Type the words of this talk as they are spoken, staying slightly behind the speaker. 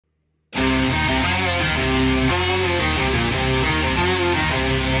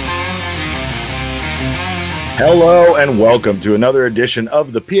Hello and welcome to another edition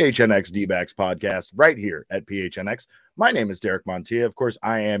of the PHNX D-backs podcast right here at PHNX. My name is Derek Montilla. Of course,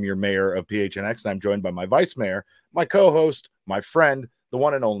 I am your mayor of PHNX, and I'm joined by my vice mayor, my co-host, my friend, the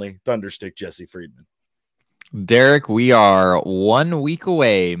one and only Thunderstick Jesse Friedman. Derek, we are 1 week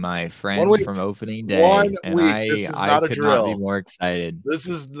away, my friend, from opening day. 1 and week. This is I not a could drill. not be more excited. This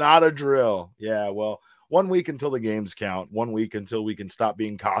is not a drill. Yeah, well, 1 week until the games count, 1 week until we can stop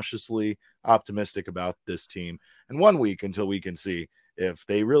being cautiously optimistic about this team, and 1 week until we can see if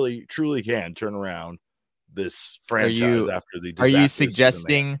they really truly can turn around this franchise after the disaster.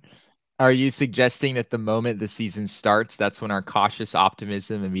 Are you suggesting that the moment the season starts, that's when our cautious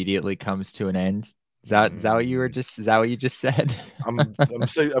optimism immediately comes to an end? Is that what you just said?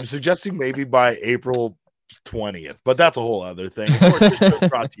 I'm suggesting maybe by April 20th, but that's a whole other thing. Of course, this show is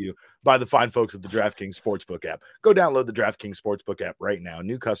brought to you by the fine folks at the DraftKings Sportsbook app. Go download the DraftKings Sportsbook app right now.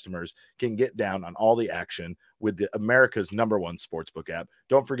 New customers can get down on all the action with America's #1 sportsbook app.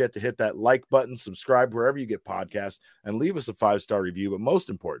 Don't forget to hit that like button, subscribe wherever you get podcasts, and leave us a 5-star review. But most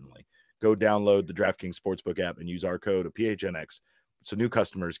importantly, go download the DraftKings Sportsbook app and use our code of PHNX so new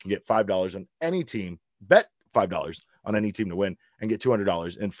customers can get $5 on any team, bet $5 on any team to win, and get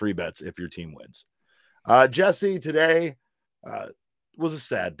 $200 in free bets if your team wins. Jesse, today was a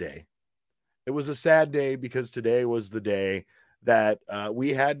sad day. It was a sad day because today was the day that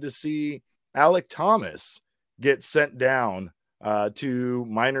we had to see Alek Thomas get sent down to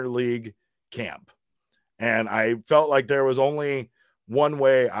minor league camp. And I felt like there was only one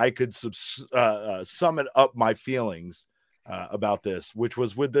way I could sum it up my feelings about this, which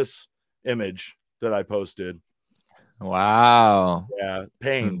was with this image that I posted. Wow. Yeah.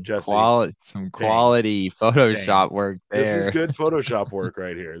 Pain, Jesse. Some quality Photoshop work there. This is good Photoshop work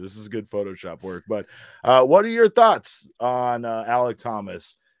right here. This is good Photoshop work. But what are your thoughts on Alek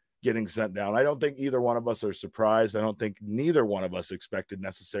Thomas getting sent down? I don't think either one of us are surprised. I don't think neither one of us expected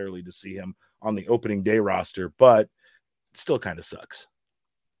necessarily to see him on the opening day roster, but it still kind of sucks.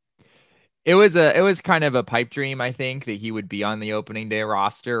 It was kind of a pipe dream, I think, that he would be on the opening day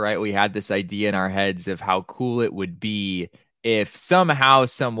roster, right? We had this idea in our heads of how cool it would be if somehow,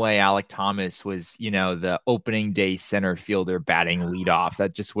 some way, Alek Thomas was, the opening day center fielder batting leadoff.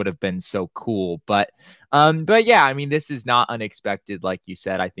 That just would have been so cool. But yeah, I mean, this is not unexpected. Like you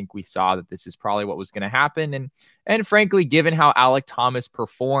said, I think we saw that this is probably what was going to happen. And frankly, given how Alek Thomas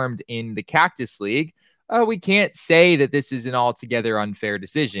performed in the Cactus League, we can't say that this is an altogether unfair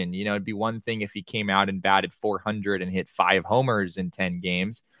decision. It'd be one thing if he came out and batted 400 and hit 5 homers in 10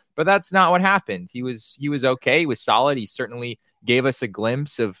 games, but that's not what happened. He was okay. He was solid. He certainly gave us a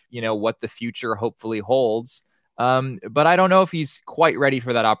glimpse of, what the future hopefully holds. But I don't know if he's quite ready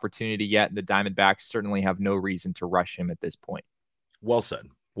for that opportunity yet. The Diamondbacks certainly have no reason to rush him at this point. Well said.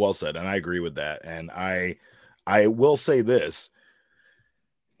 And I agree with that. And I will say this.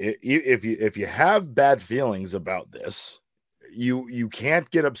 If you have bad feelings about this, you can't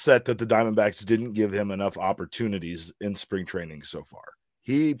get upset that the Diamondbacks didn't give him enough opportunities in spring training so far.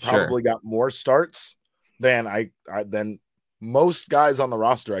 He probably got more starts than than most guys on the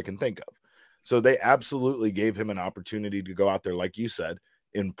roster I can think of. So they absolutely gave him an opportunity to go out there, like you said,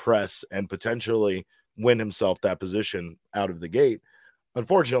 impress and potentially win himself that position out of the gate.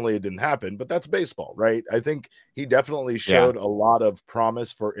 Unfortunately, it didn't happen, but that's baseball, right? I think he definitely showed a lot of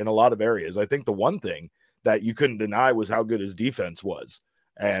promise in a lot of areas. I think the one thing that you couldn't deny was how good his defense was.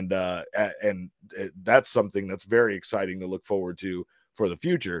 And that's something that's very exciting to look forward to for the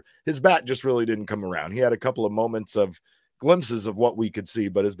future. His bat just really didn't come around. He had a couple of moments of glimpses of what we could see,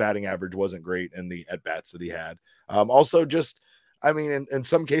 but his batting average wasn't great in the at-bats that he had. Also, in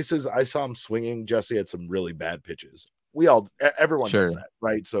some cases, I saw him swinging, Jesse, at some really bad pitches. Everyone does that,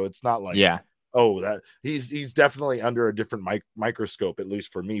 right? So it's not like, that he's definitely under a different microscope, at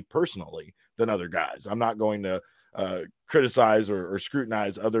least for me personally, than other guys. I'm not going to criticize or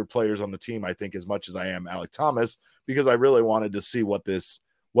scrutinize other players on the team, I think, as much as I am Alek Thomas, because I really wanted to see what this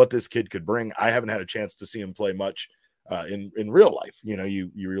kid could bring. I haven't had a chance to see him play much in real life.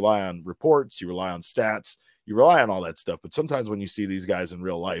 You rely on reports, you rely on stats, you rely on all that stuff. But sometimes when you see these guys in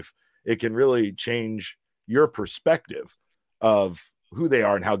real life, it can really change your perspective of who they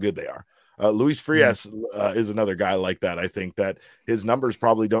are and how good they are. Luis Frias is another guy like that. I think that his numbers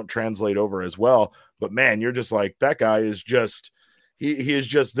probably don't translate over as well, but man, you're just like, that guy is just, he is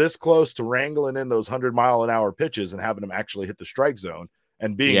just this close to wrangling in those 100-mile-an-hour pitches and having them actually hit the strike zone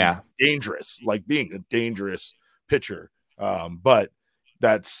and being dangerous, like being a dangerous pitcher. But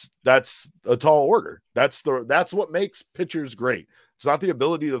that's a tall order. That's what makes pitchers great. It's not the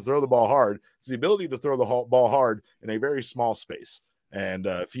ability to throw the ball hard. It's the ability to throw the ball hard in a very small space. And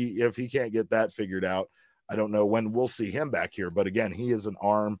if he can't get that figured out, I don't know when we'll see him back here, but again, he is an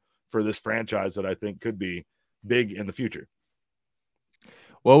arm for this franchise that I think could be big in the future.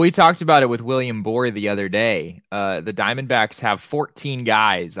 Well, we talked about it with William Bohr the other day. The Diamondbacks have 14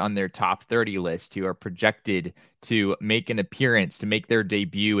 guys on their top 30 list who are projected to make an appearance, to make their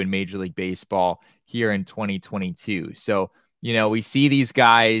debut in Major League Baseball here in 2022. So, we see these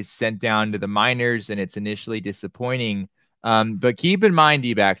guys sent down to the minors, and it's initially disappointing. But keep in mind,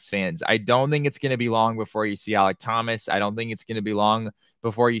 D-backs fans, I don't think it's going to be long before you see Alek Thomas. I don't think it's going to be long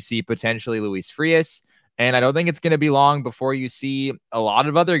before you see potentially Luis Frias. And I don't think it's going to be long before you see a lot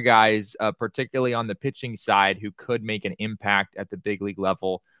of other guys, particularly on the pitching side, who could make an impact at the big league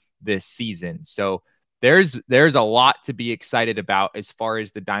level this season. So there's a lot to be excited about as far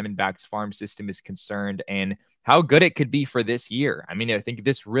as the Diamondbacks farm system is concerned and how good it could be for this year. I mean, I think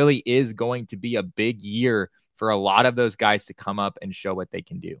this really is going to be a big year for a lot of those guys to come up and show what they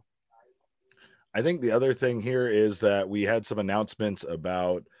can do. I think the other thing here is that we had some announcements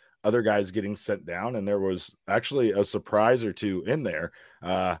about other guys getting sent down, and there was actually a surprise or two in there.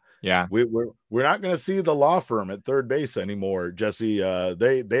 We're not going to see the law firm at third base anymore, Jesse.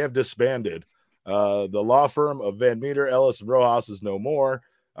 They have disbanded. The law firm of Van Meter, Ellis, and Rojas is no more.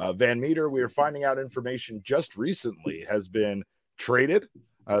 Van Meter, we are finding out information just recently, has been traded,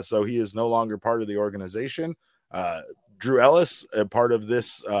 so he is no longer part of the organization. Drew Ellis, a part of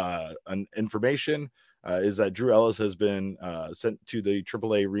this information, is that Drew Ellis has been sent to the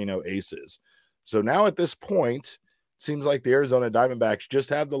AAA Reno Aces. So now at this point, it seems like the Arizona Diamondbacks just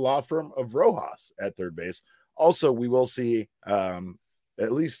have the law firm of Rojas at third base. Also, we will see,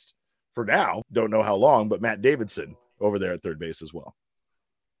 at least for now, don't know how long, but Matt Davidson over there at third base as well.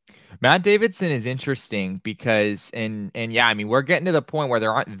 Matt Davidson is interesting because, and yeah, I mean, we're getting to the point where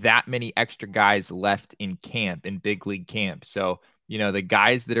there aren't that many extra guys left in camp, in big league camp. So, the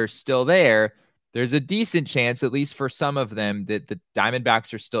guys that are still there, there's a decent chance, at least for some of them, that the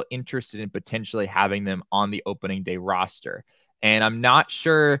Diamondbacks are still interested in potentially having them on the opening day roster. And I'm not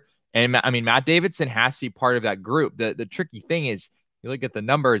sure. And I mean, Matt Davidson has to be part of that group. The tricky thing is you look at the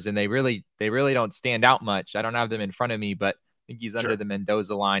numbers and they really don't stand out much. I don't have them in front of me, but I think he's under the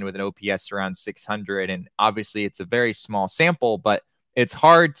Mendoza line with an OPS around 600. And obviously it's a very small sample, but it's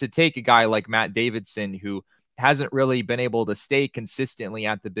hard to take a guy like Matt Davidson who hasn't really been able to stay consistently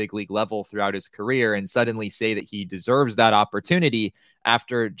at the big league level throughout his career and suddenly say that he deserves that opportunity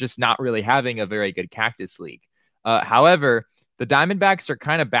after just not really having a very good Cactus League. However, the Diamondbacks are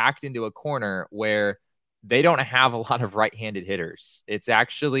kind of backed into a corner where they don't have a lot of right-handed hitters. It's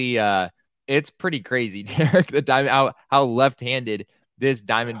actually, it's pretty crazy, Derek, how left-handed this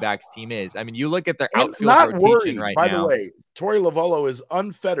Diamondbacks team is. I mean, you look at their outfield rotation right now. By the way, Torey Lovullo is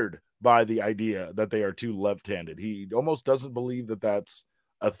unfettered by the idea that they are too left-handed. He almost doesn't believe that that's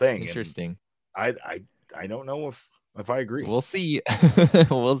a thing. Interesting. And I don't know if I agree. We'll see.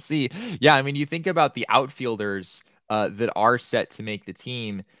 We'll see. Yeah, I mean, you think about the outfielders that are set to make the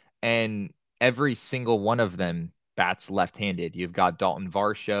team, and every single one of them bats left-handed. You've got Dalton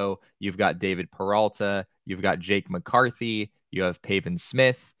Varsho, you've got David Peralta, you've got Jake McCarthy, you have Pavin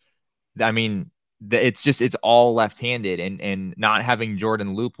Smith. I mean, it's all left-handed, and not having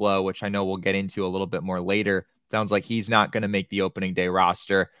Jordan Luplow, which I know we'll get into a little bit more later, sounds like he's not going to make the opening day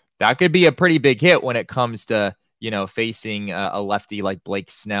roster. That could be a pretty big hit when it comes to, facing a lefty like Blake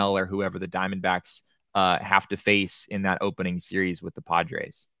Snell or whoever the Diamondbacks have to face in that opening series with the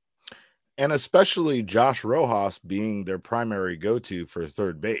Padres. And especially Josh Rojas being their primary go-to for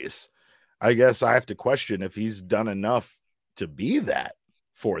third base. I guess I have to question if he's done enough to be that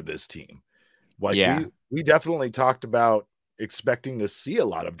for this team. We definitely talked about expecting to see a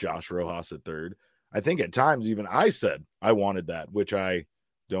lot of Josh Rojas at third. I think at times even I said I wanted that, which I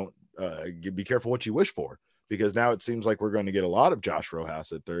don't be careful what you wish for, because now it seems like we're going to get a lot of Josh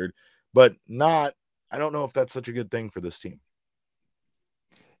Rojas at third, but I don't know if that's such a good thing for this team.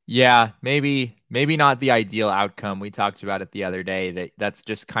 Yeah, maybe not the ideal outcome. We talked about it the other day, that's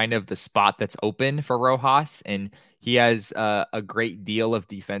just kind of the spot that's open for Rojas, and he has a great deal of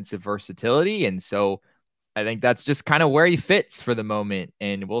defensive versatility. And so I think that's just kind of where he fits for the moment.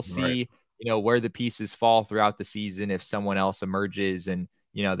 And we'll see, where the pieces fall throughout the season if someone else emerges and,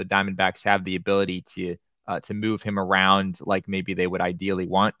 the Diamondbacks have the ability to move him around like maybe they would ideally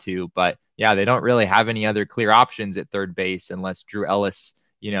want to. But yeah, they don't really have any other clear options at third base unless Drew Ellis,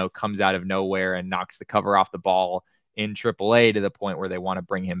 comes out of nowhere and knocks the cover off the ball in AAA to the point where they want to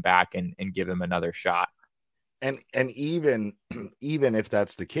bring him back and give him another shot. And even if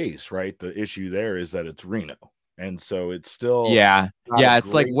that's the case, right? The issue there is that it's Reno. And so it's still,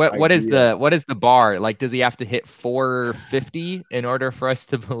 it's like, what is the bar? Like, does he have to hit 450 in order for us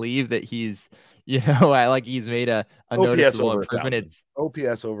to believe that he's, like he's made a OPS noticeable over a improvement. thousand. It's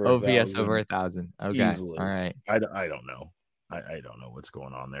OPS over a OPS over thousand 1,000. Okay. All easily. right. I don't know. I don't know what's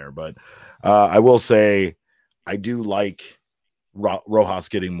going on there, but I will say I do like Rojas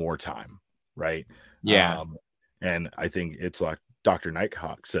getting more time, right? Yeah. And I think it's like Dr.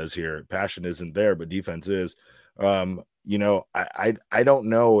 Nighthawk says here, passion isn't there, but defense is. I don't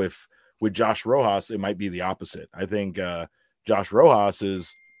know if with Josh Rojas, it might be the opposite. I think Josh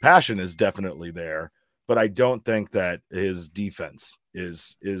Rojas's passion is definitely there, but I don't think that his defense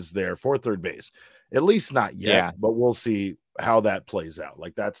is there for third base. At least not yet, Yeah. but we'll see how that plays out.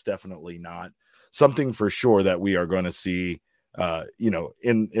 Like that's definitely not something for sure that we are going to see in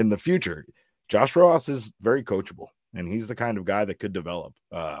the future. Josh Rojas is very coachable, and he's the kind of guy that could develop.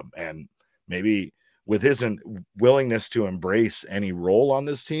 And maybe with his willingness to embrace any role on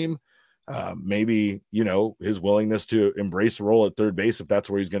this team, maybe his willingness to embrace a role at third base, if that's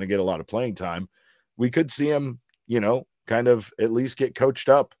where he's going to get a lot of playing time, we could see him, kind of at least get coached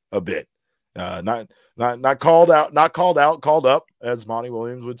up a bit. Not called out, called up, as Monty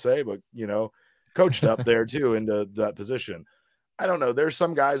Williams would say, but coached up there too into that position. I don't know. There's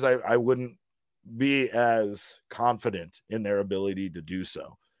some guys I wouldn't be as confident in their ability to do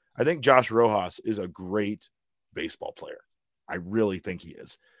so. I think Josh Rojas is a great baseball player. I really think he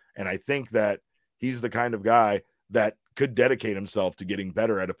is. And I think that he's the kind of guy that could dedicate himself to getting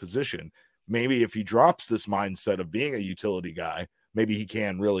better at a position. Maybe if he drops this mindset of being a utility guy, maybe he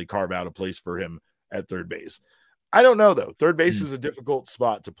can really carve out a place for him at third base. I don't know, though. Third base is a difficult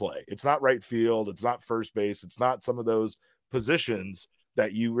spot to play. It's not right field. It's not first base. It's not some of those positions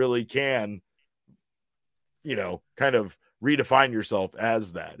that you really can, kind of redefine yourself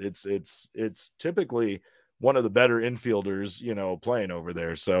as that. It's typically one of the better infielders, playing over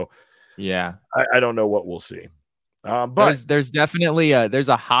there. So yeah, I don't know what we'll see. But there's definitely there's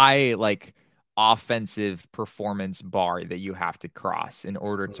a high like offensive performance bar that you have to cross in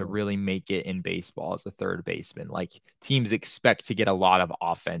order to really make it in baseball as a third baseman. Like teams expect to get a lot of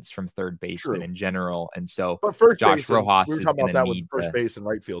offense from third baseman in general, and so but first Josh base, and we Rojas were is talking going about to that with need first to. base and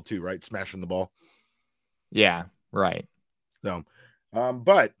right field too, right? Smashing the ball. Yeah, right. So,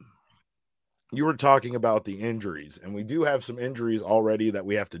 but you were talking about the injuries, and we do have some injuries already that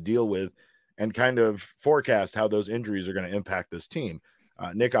we have to deal with and kind of forecast how those injuries are going to impact this team.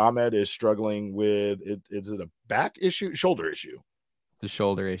 Nick Ahmed is struggling with is it a back issue, shoulder issue? It's a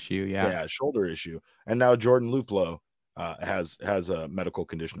shoulder issue. Yeah, shoulder issue. And now Jordan Luplow has a medical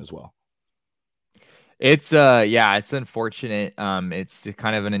condition as well. It's it's unfortunate. It's just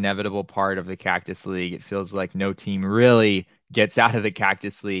kind of an inevitable part of the Cactus League. It feels like no team really gets out of the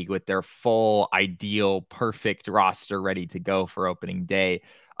Cactus League with their full, ideal, perfect roster ready to go for opening day.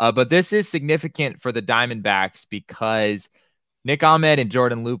 But this is significant for the Diamondbacks because Nick Ahmed and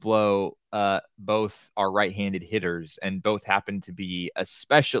Jordan Luplow both are right-handed hitters and both happen to be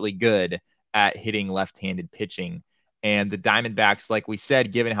especially good at hitting left-handed pitching. And the Diamondbacks, like we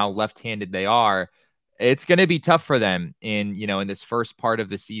said, given how left-handed they are, it's going to be tough for them in this first part of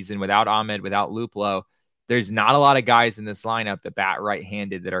the season without Ahmed, without Luplow. There's not a lot of guys in this lineup that bat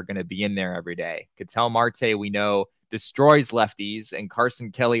right-handed that are going to be in there every day. Ketel Marte, we know, destroys lefties, and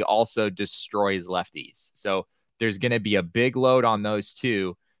Carson Kelly also destroys lefties. So there's going to be a big load on those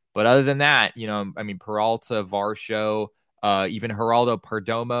two. But other than that, Peralta, Varsho, even Geraldo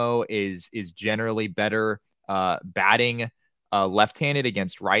Perdomo is generally better batting left-handed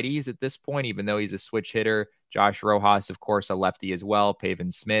against righties at this point, even though he's a switch hitter. Josh Rojas, of course, a lefty as well.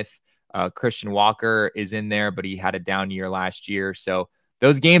 Pavin Smith, Christian Walker is in there, but he had a down year last year. So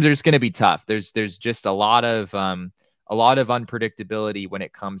those games are just going to be tough. There's just a lot of unpredictability when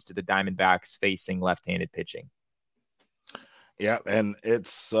it comes to the Diamondbacks facing left-handed pitching. Yeah, and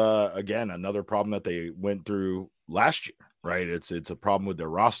it's again another problem that they went through last year, right? It's a problem with their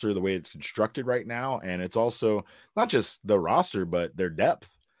roster, the way it's constructed right now, and it's also not just the roster, but their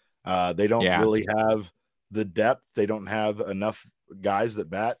depth. They don't really have the depth. They don't have enough guys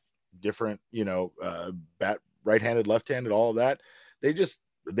that bat different, bat right-handed, left-handed, all of that. They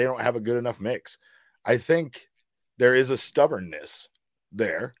don't have a good enough mix. I think there is a stubbornness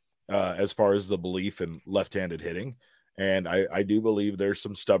there as far as the belief in left-handed hitting. And I do believe there's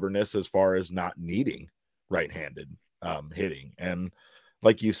some stubbornness as far as not needing right-handed hitting. And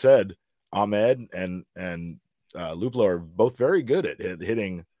like you said, Ahmed and Luplow are both very good at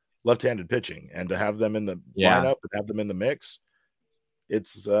hitting left-handed pitching, and to have them in the lineup and have them in the mix,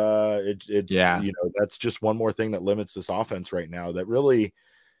 it's that's just one more thing that limits this offense right now that really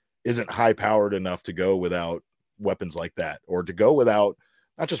isn't high-powered enough to go without weapons like that, or to go without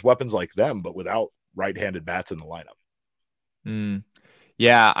not just weapons like them, but without right-handed bats in the lineup.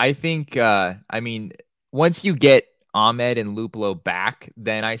 Yeah, I think once you get Ahmed and Luplo back,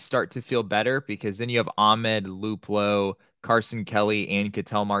 then I start to feel better because then you have Ahmed, Luplo, Carson Kelly, and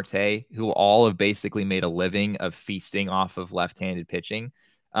Ketel Marte, who all have basically made a living of feasting off of left-handed pitching.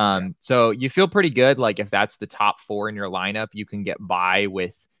 Yeah. So you feel pretty good. Like if that's the top four in your lineup, you can get by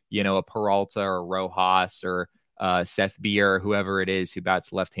with, a Peralta or Rojas or Seth Beer, whoever it is who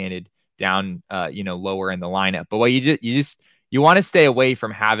bats left-handed down, lower in the lineup. But what you want to stay away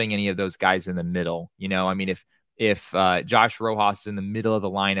from having any of those guys in the middle. I mean, if Josh Rojas is in the middle of the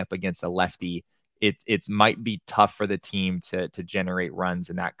lineup against a lefty, it might be tough for the team to generate runs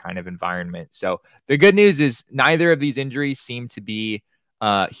in that kind of environment. So the good news is neither of these injuries seem to be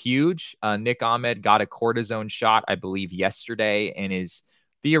huge. Nick Ahmed got a cortisone shot, I believe, yesterday and is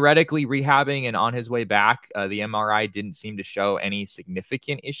theoretically rehabbing and on his way back. The MRI didn't seem to show any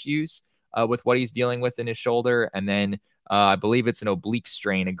significant issues with what he's dealing with in his shoulder. And then I believe it's an oblique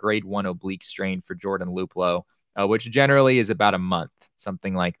strain, a grade 1 oblique strain for Jordan Luplo, which generally is about a month,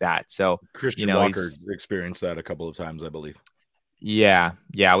 something like that. So Christian Walker experienced that a couple of times, I believe. Yeah,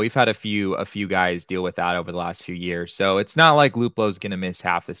 we've had a few guys deal with that over the last few years. So it's not like Luplo's going to miss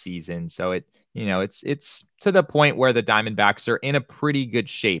half the season. So it's to the point where the Diamondbacks are in a pretty good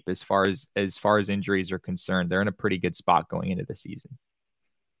shape as far as injuries are concerned. They're in a pretty good spot going into the season.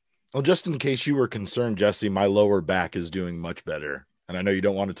 Well, just in case you were concerned, Jesse, my lower back is doing much better. And I know you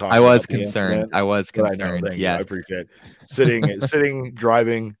don't want to talk. I was concerned. Yeah, I appreciate it. Sitting,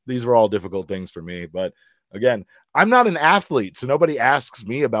 driving. These were all difficult things for me. But again, I'm not an athlete, so nobody asks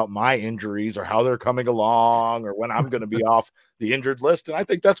me about my injuries or how they're coming along or when I'm going to be off the injured list. And I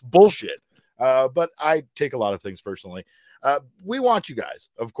think that's bullshit. But I take a lot of things personally. We want you guys,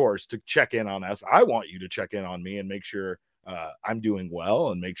 of course, to check in on us. I want you to check in on me and make sure I'm doing well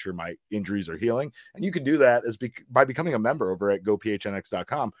and make sure my injuries are healing. And you can do that by becoming a member over at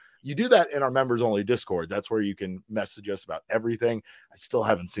gophnx.com. You do that in our members only Discord. That's where you can message us about everything. I still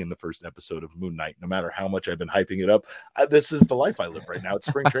haven't seen the first episode of Moon Knight, no matter how much I've been hyping it up. This is the life I live right now. It's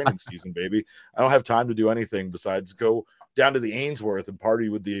spring training season, baby. I don't have time to do anything besides go down to the Ainsworth and party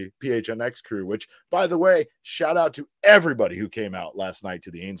with the PHNX crew, which, by the way, shout out to everybody who came out last night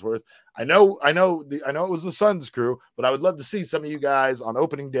to the Ainsworth. I know it was the Suns crew, but I would love to see some of you guys on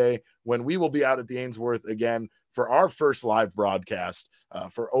opening day when we will be out at the Ainsworth again for our first live broadcast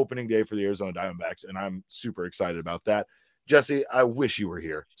for opening day for the Arizona Diamondbacks. And I'm super excited about that. Jesse, I wish you were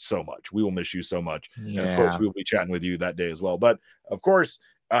here so much. We will miss you so much. Yeah. And of course, we will be chatting with you that day as well. But of course,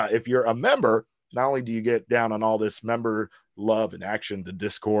 if you're a member, not only do you get down on all this member love and action, the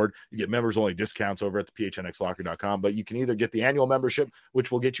Discord, you get members only discounts over at the phnxlocker.com, but you can either get the annual membership,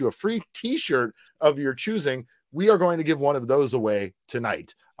 which will get you a free t-shirt of your choosing. We are going to give one of those away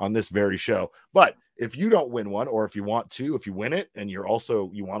tonight on this very show. But if you don't win one, or if you win it and you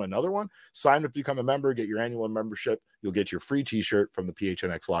want another one, sign up to become a member, get your annual membership. You'll get your free t-shirt from the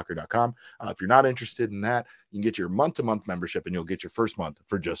phnxlocker.com. If you're not interested in that, you can get your month-to-month membership and you'll get your first month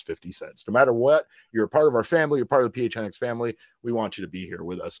for just 50 cents. No matter what, you're a part of our family, you're part of the PHNX family. We want you to be here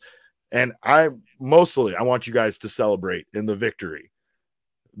with us. And I want you guys to celebrate in the victory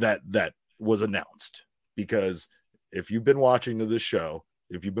that was announced, because if you've been watching to this show,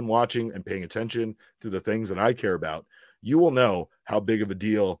 if you've been watching and paying attention to the things that I care about, you will know how big of a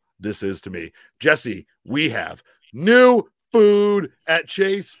deal this is to me. Jesse, we have new food at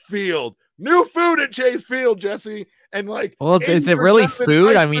Chase Field. New food at Chase Field, Jesse. And is it really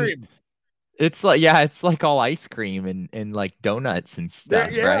food? I mean, it's like all ice cream and like donuts and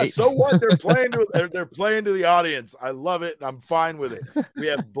stuff, right? So what? They're playing to the audience. I love it, and I'm fine with it. We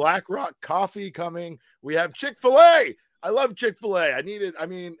have Black Rock coffee coming. We have Chick-fil-A. I love Chick-fil-A. I need it. I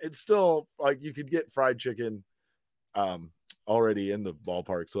mean, it's still like you could get fried chicken already in the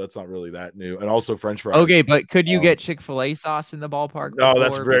ballpark, so that's not really that new. And also French fries. Okay, but could you get Chick-fil-A sauce in the ballpark? No,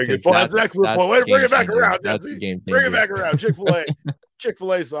 that's very good. That's an excellent point. Way to bring it back around, Jesse. Bring it back around.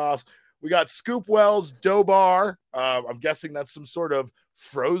 Chick-fil-A sauce. We got Scoop Wells dough bar. I'm guessing that's some sort of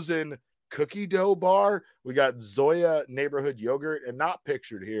frozen cookie dough bar. We got Zoya neighborhood yogurt, and not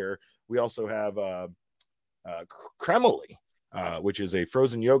pictured here, we also have Cremoli, which is a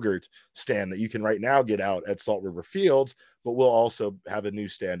frozen yogurt stand that you can right now get out at Salt River Fields, but we'll also have a new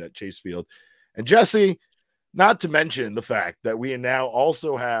stand at Chase Field. And Jesse, not to mention the fact that we now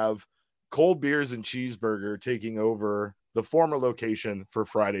also have Cold Beers and Cheeseburger taking over the former location for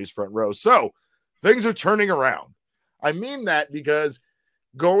Friday's Front Row. So things are turning around. I mean that because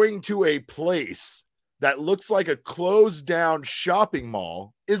going to a place that looks like a closed down shopping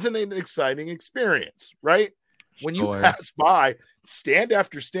mall isn't an exciting experience, right? When you pass by stand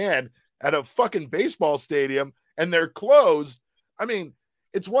after stand at a fucking baseball stadium and they're closed, I mean,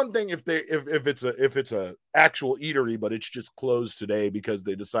 it's one thing if it's a actual eatery, but it's just closed today because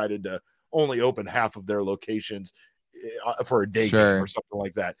they decided to only open half of their locations for a day game or something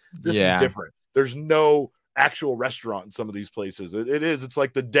like that. This is different. There's no actual restaurant in some of these places. It's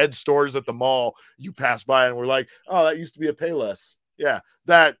like the dead stores at the mall you pass by and we're like, oh, that used to be a Payless. Yeah,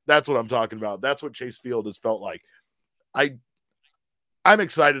 that's what I'm talking about. That's what Chase Field has felt like. I'm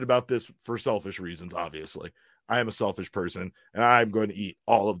excited about this for selfish reasons, obviously. I am a selfish person and I'm going to eat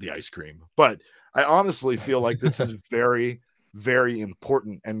all of the ice cream. But I honestly feel like this is very, very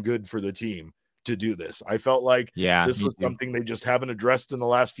important and good for the team to do this. I felt like this was something they just haven't addressed in the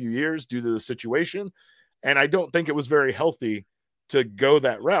last few years due to the situation. And I don't think it was very healthy to go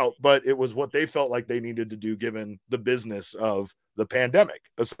that route, but it was what they felt like they needed to do given the business of the pandemic,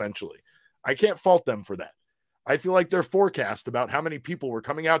 essentially. I can't fault them for that. I feel like their forecast about how many people were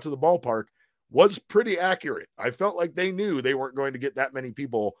coming out to the ballpark was pretty accurate. I felt like they knew they weren't going to get that many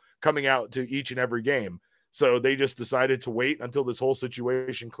people coming out to each and every game. So they just decided to wait until this whole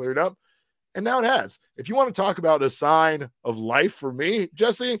situation cleared up. And now it has. If you want to talk about a sign of life for me,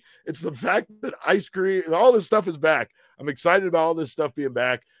 Jesse, it's the fact that ice cream, all this stuff is back. I'm excited about all this stuff being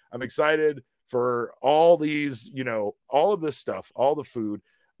back. I'm excited for all these, all of this stuff, all the food.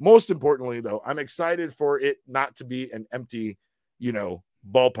 Most importantly, though, I'm excited for it not to be an empty,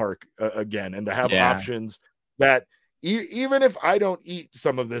 ballpark again, and to have options that even if I don't eat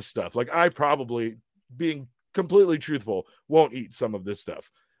some of this stuff, like I probably, being completely truthful, won't eat some of this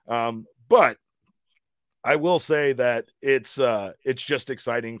stuff. But I will say that it's just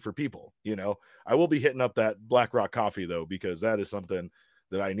exciting for people. I will be hitting up that Black Rock coffee though, because that is something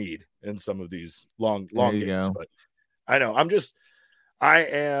that I need in some of these long games. Go. But I know I'm just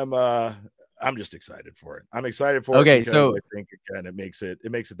excited for it. I'm excited for it because I think again it makes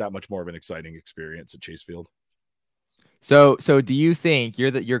it that much more of an exciting experience at Chase Field. So do you think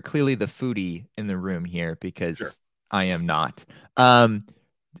you're clearly the foodie in the room here, because I am not.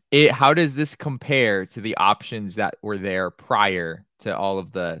 How does this compare to the options that were there prior to all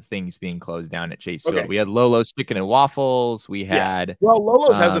of the things being closed down at Chase Field? We had Lolo's Chicken and Waffles. We had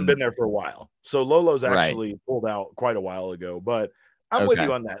Lolo's hasn't been there for a while, so Lolo's actually pulled out quite a while ago. But I'm with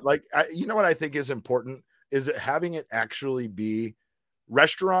you on that. Like, you know what I think is important is that having it actually be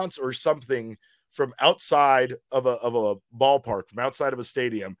restaurants or something from outside of a ballpark, from outside of a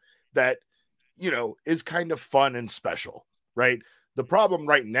stadium that is kind of fun and special, right? The problem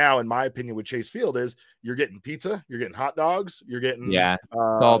right now, in my opinion, with Chase Field is you're getting pizza, you're getting hot dogs, you're getting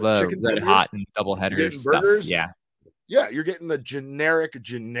all the red tenders, hot and double header stuff. Burgers. You're getting the generic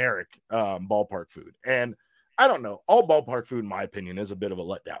ballpark food. And I don't know, all ballpark food, in my opinion, is a bit of a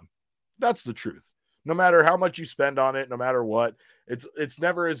letdown. That's the truth. No matter how much you spend on it, no matter what, it's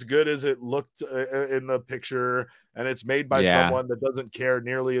never as good as it looked in the picture, and it's made by someone that doesn't care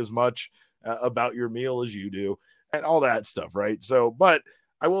nearly as much about your meal as you do. And all that stuff, right? So, but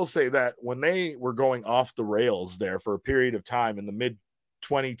I will say that when they were going off the rails there for a period of time in the mid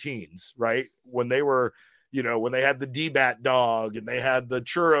 20 teens, right? When they were, when they had the D-Bat dog and they had the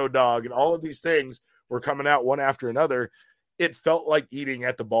churro dog and all of these things were coming out one after another, it felt like eating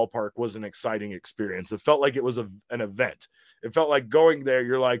at the ballpark was an exciting experience. It felt like it was an event. It felt like going there,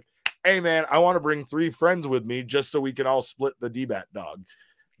 you're like, hey man, I want to bring 3 friends with me just so we can all split the D-Bat dog.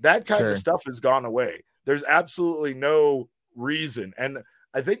 That kind of stuff has gone away. There's absolutely no reason. And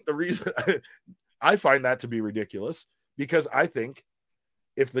I think the reason I find that to be ridiculous, because I think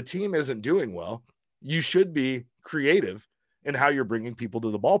if the team isn't doing well, you should be creative in how you're bringing people to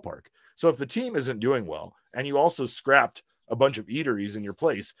the ballpark. So if the team isn't doing well and you also scrapped a bunch of eateries in your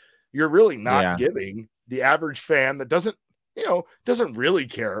place, you're really not giving the average fan that doesn't really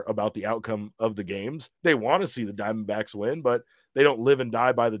care about the outcome of the games. They want to see the Diamondbacks win, but they don't live and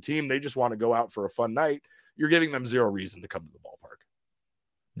die by the team. They just want to go out for a fun night. You're giving them zero reason to come to the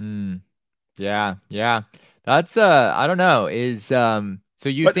ballpark. Yeah. That's I don't know. So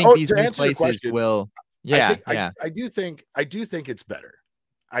you think these new places will? I do think it's better.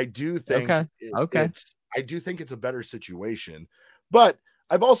 I do think I do think it's a better situation. But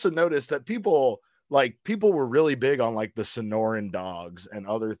I've also noticed that people were really big on like the Sonoran dogs and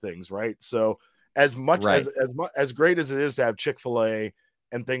other things, right? So as much as great as it is to have Chick-fil-A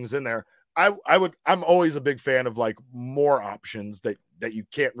and things in there, I'm always a big fan of like more options that you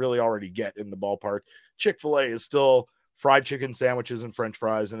can't really already get in the ballpark. Chick-fil-A is still fried chicken sandwiches and French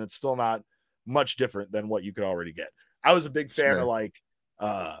fries, and it's still not much different than what you could already get. I was a big fan of like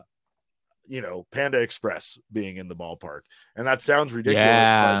Panda Express being in the ballpark, and that sounds ridiculous.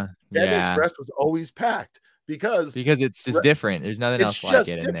 But Panda Express was always packed. because it's just different. There's nothing it's else like just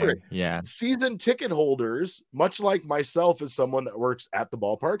it in different. there. Yeah. Season ticket holders, much like myself as someone that works at the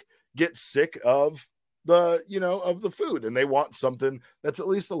ballpark, get sick of of the food, and they want something that's at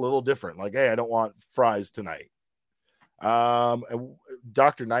least a little different. Like, hey, I don't want fries tonight.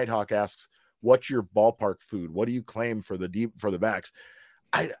 Dr. Nighthawk asks, what's your ballpark food? What do you claim for the backs?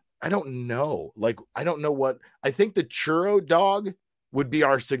 I don't know. Like, I don't know what. I think the churro dog would be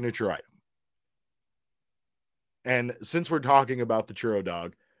our signature item. And since we're talking about the churro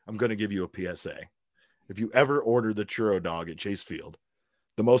dog, I'm going to give you a PSA. If you ever order the churro dog at Chase Field,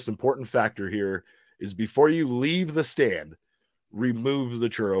 the most important factor here is before you leave the stand, remove the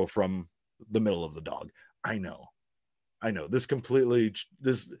churro from the middle of the dog. I know this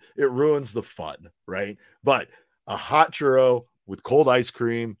it ruins the fun, right? But a hot churro with cold ice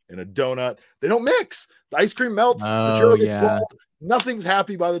cream and a donut, they don't mix. The ice cream melts, the churro gets cold. Nothing's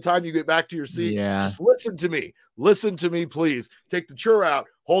happy by the time you get back to your seat. Yeah. Just listen to me, please. Take the churro out,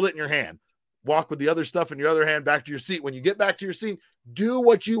 hold it in your hand, walk with the other stuff in your other hand back to your seat. When you get back to your seat, do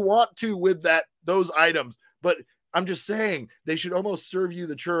what you want to with those items. But I'm just saying, they should almost serve you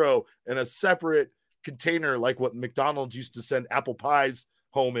the churro in a separate container, like what McDonald's used to send apple pies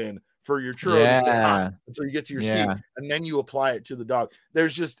home in, for your churro to stay hot until you get to your seat, and then you apply it to the dog. You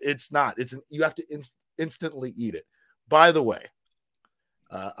have to instantly eat it. By the way,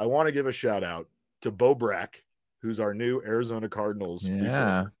 I want to give a shout out to Bo Brack, who's our new Arizona Cardinals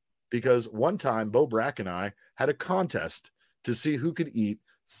reporter, because one time Bo Brack and I had a contest to see who could eat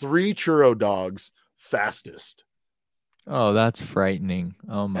 3 churro dogs fastest. Oh, that's frightening.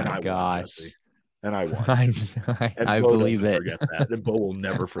 Oh my gosh. And I won. I believe it. Forget that. And Bo will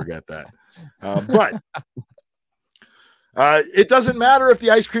never forget that. But it doesn't matter if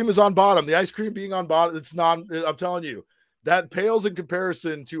the ice cream is on bottom. The ice cream being on bottom, I'm telling you, that pales in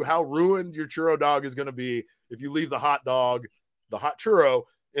comparison to how ruined your churro dog is going to be if you leave the hot churro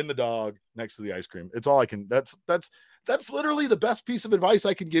in the dog next to the ice cream. It's all I can. That's literally the best piece of advice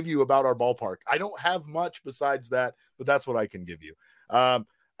I can give you about our ballpark. I don't have much besides that, but that's what I can give you.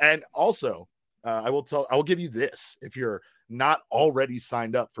 And also, I will give you this. If you're not already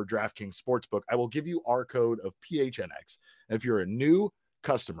signed up for DraftKings Sportsbook, I will give you our code of PHNX. And if you're a new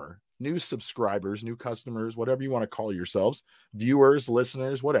customer, new subscribers, new customers, whatever you want to call yourselves, viewers,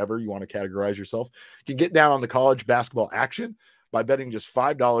 listeners, whatever you want to categorize yourself, you can get down on the college basketball action by betting just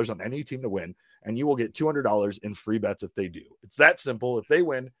 $5 on any team to win, and you will get $200 in free bets if they do. It's that simple. If they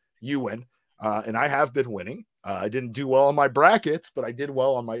win, you win. And I have been winning. I didn't do well on my brackets, but I did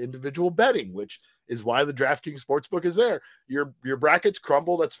well on my individual betting, which is why the DraftKings Sportsbook is there. Your brackets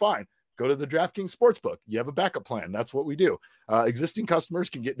crumble, that's fine. Go to the DraftKings Sportsbook. You have a backup plan. That's what we do. Existing customers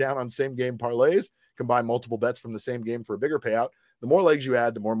can get down on same game parlays, combine multiple bets from the same game for a bigger payout. The more legs you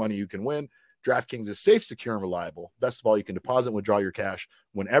add, the more money you can win. DraftKings is safe, secure, and reliable. Best of all, you can deposit and withdraw your cash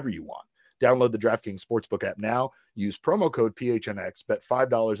whenever you want. Download the DraftKings Sportsbook app now. Use promo code PHNX. Bet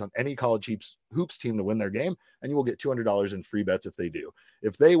 $5 on any college hoops team to win their game, and you will get $200 in free bets if they do.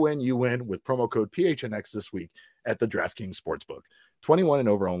 If they win, you win with promo code PHNX this week at the DraftKings Sportsbook. 21 and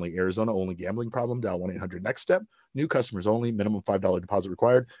over only. Arizona only. Gambling problem? Dial 1-800-NEXT-STEP. New customers only. Minimum $5 deposit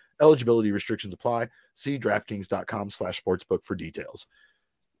required. Eligibility restrictions apply. See DraftKings.com/sportsbook for details.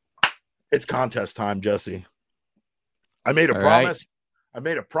 It's contest time, Jesse. I made a promise. I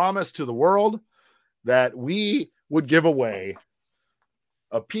made a promise to the world that we would give away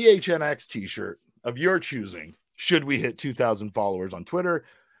a PHNX t-shirt of your choosing should we hit 2,000 followers on Twitter.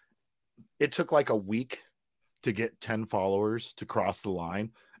 It took like a week to get 10 followers to cross the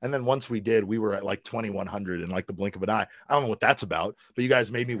line. And then once we did, we were at like 2,100 in like the blink of an eye. I don't know what that's about, but you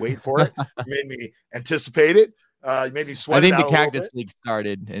guys made me wait for it. You made me anticipate it. You made me sweat. I think the Cactus League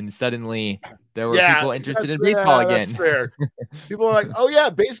started, and suddenly there were people interested in baseball again. That's fair. People are like, "Oh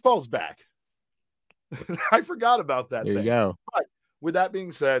yeah, baseball's back." I forgot about that. There you go. But with that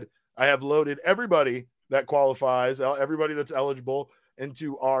being said, I have loaded everybody that qualifies, everybody that's eligible,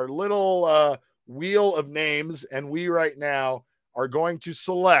 into our little wheel of names, and we right now are going to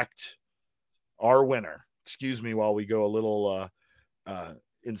select our winner. Excuse me while we go a little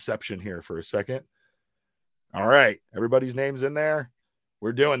inception here for a second. All right, everybody's name's in there.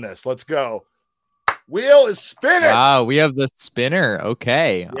 We're doing this. Let's go. Wheel is spinning. Wow, we have the spinner.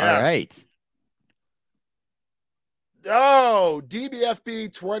 Okay. Yeah. All right. Oh,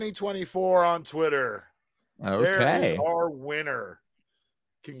 DBFB 2024 on Twitter. Okay. There is our winner.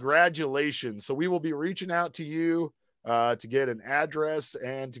 Congratulations. So we will be reaching out to you to get an address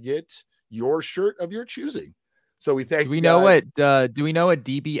and to get your shirt of your choosing. So we thank you. Do we know what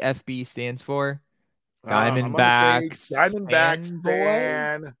DBFB stands for? Diamondbacks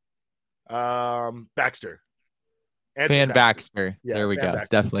fan, Baxter. Fan Baxter. Yeah, there we go. Baxter. It's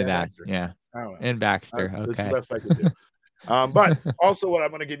definitely Fan that. Baxter. Yeah. I don't know. And Baxter. Okay. That's the best I could do. But also what I'm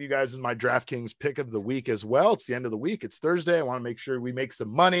going to give you guys is my DraftKings pick of the week as well. It's the end of the week. It's Thursday. I want to make sure we make some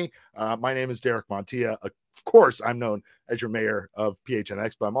money. My name is Derek Montilla. Of course, I'm known as your mayor of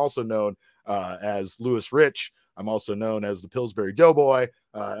PHNX, but I'm also known as Lewis Rich. I'm also known as the Pillsbury Doughboy.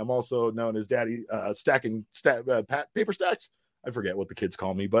 I'm also known as Daddy Stacking Paper Stacks. I forget what the kids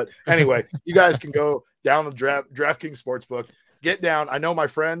call me, but anyway, you guys can go down the DraftKings Sportsbook. Get down. I know my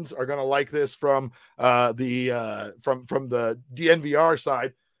friends are going to like this from the DNVR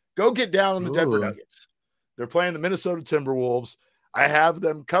side. Go get down on the Denver Nuggets. They're playing the Minnesota Timberwolves. I have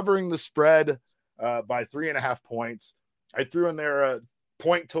them covering the spread by 3.5 points. I threw in there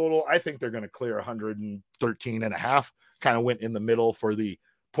point total. I think they're going to clear 113.5. Kind of went in the middle for the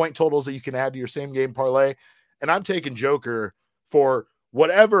point totals that you can add to your same game parlay. And I'm taking Joker for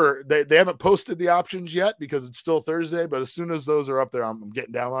whatever. They haven't posted the options yet because it's still Thursday, but as soon as those are up there, I'm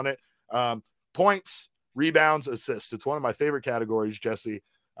getting down on it. Points, rebounds, assists. It's one of my favorite categories, Jesse.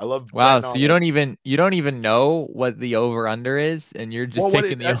 I love. Wow. So you don't even know what the over under is, and you're just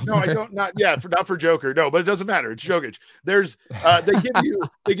taking the over. No, I don't. Not for Joker. No, but it doesn't matter. It's Jokic. There's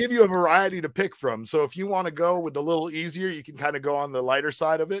they give you a variety to pick from. So if you want to go with a little easier, you can kind of go on the lighter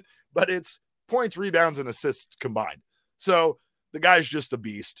side of it. But it's points, rebounds, and assists combined. So the guy's just a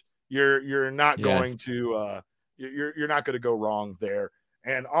beast. You're not going to you're not going to go wrong there.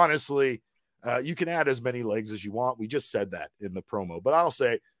 And honestly, you can add as many legs as you want. We just said that in the promo, but I'll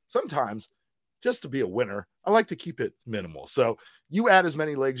say sometimes just to be a winner, I like to keep it minimal. So you add as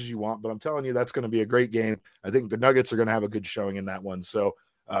many legs as you want, but I'm telling you, that's going to be a great game. I think the Nuggets are going to have a good showing in that one. So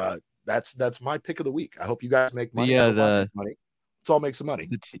that's my pick of the week. I hope you guys make money. Money. Let's all make some money.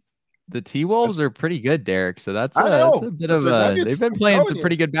 The T-Wolves are pretty good, Derek. So that's a bit of they've been playing some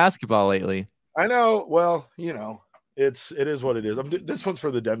pretty good basketball lately. I know. Well, it is what it is. This one's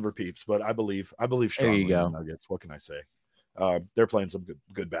for the Denver peeps, but I believe strongly in the Nuggets. What can I say? They're playing some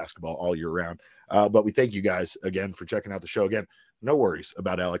good basketball all year round. But we thank you guys again for checking out the show. Again, no worries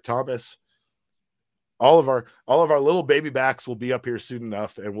about Alec Thomas. All of our little baby backs will be up here soon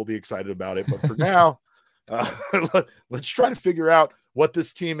enough, and we'll be excited about it. But for now, let's try to figure out what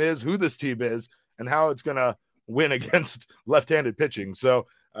this team is, who this team is, and how it's going to win against left-handed pitching. So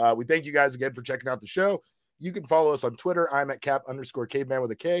we thank you guys again for checking out the show. You can follow us on Twitter. I'm at Cap_caveman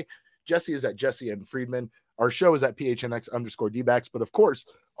with a K. Jesse is at Jesse and Friedman. Our show is at PHNX_DBacks. But of course,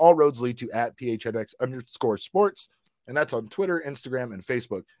 all roads lead to at PHNX_sports. And that's on Twitter, Instagram, and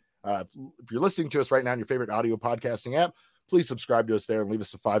Facebook. If you're listening to us right now on your favorite audio podcasting app, please subscribe to us there and leave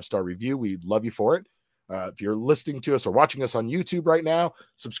us a 5-star review. We'd love you for it. If you're listening to us or watching us on YouTube right now,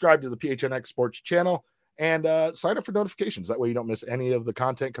 subscribe to the PHNX Sports channel and sign up for notifications. That way you don't miss any of the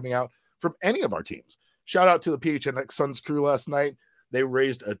content coming out from any of our teams. Shout out to the PHNX Suns crew last night. They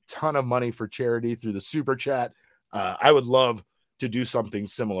raised a ton of money for charity through the Super Chat. I would love to do something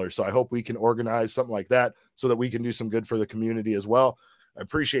similar. So I hope we can organize something like that so that we can do some good for the community as well. I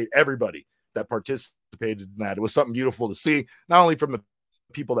appreciate everybody that participated in that. It was something beautiful to see, not only from the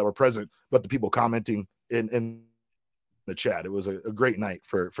people that were present, but the people commenting in the chat. It was a great night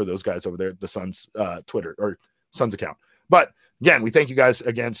for those guys over there at the Suns Twitter or Suns account. But again, we thank you guys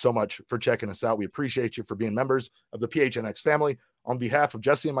again so much for checking us out. We appreciate you for being members of the PHNX family. On behalf of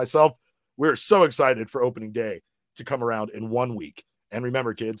Jesse and myself, we're so excited for opening day to come around in 1 week. And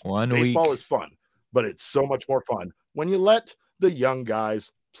remember, kids, baseball is fun, but it's so much more fun when you let the young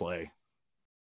guys play.